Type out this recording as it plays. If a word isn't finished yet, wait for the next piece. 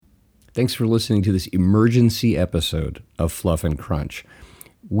Thanks for listening to this emergency episode of Fluff and Crunch.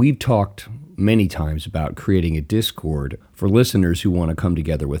 We've talked many times about creating a Discord for listeners who want to come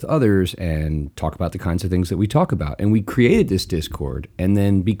together with others and talk about the kinds of things that we talk about. And we created this Discord, and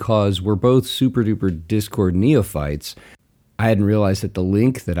then because we're both super duper Discord neophytes, I hadn't realized that the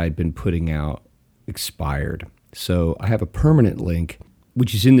link that I'd been putting out expired. So I have a permanent link,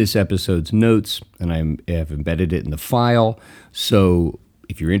 which is in this episode's notes, and I have embedded it in the file. So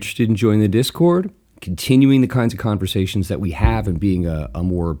if you're interested in joining the Discord, continuing the kinds of conversations that we have and being a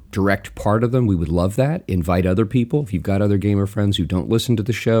more direct part of them, we would love that. Invite other people. If you've got other gamer friends who don't listen to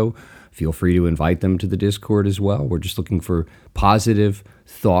the show, feel free to invite them to the Discord as well. We're just looking for positive,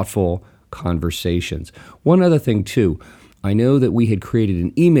 thoughtful conversations. One other thing, too. I know that we had created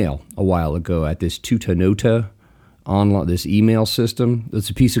an email a while ago at this Tutanota online, this email system. It's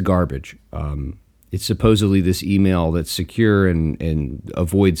a piece of garbage. It's supposedly this email that's secure and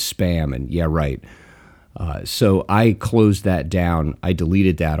avoids spam. And yeah, right. So I closed that down. I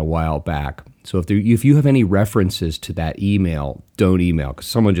deleted that a while back. So if you have any references to that email, don't email. Because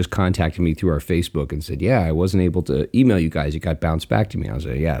someone just contacted me through our Facebook and said, yeah, I wasn't able to email you guys. It got bounced back to me. I was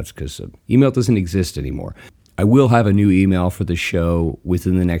like, yeah, it's because email doesn't exist anymore. I will have a new email for the show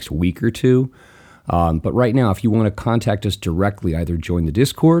within the next week or two. But right now, if you want to contact us directly, either join the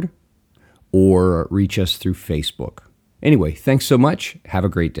Discord or reach us through Facebook. Anyway, thanks so much. Have a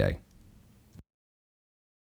great day.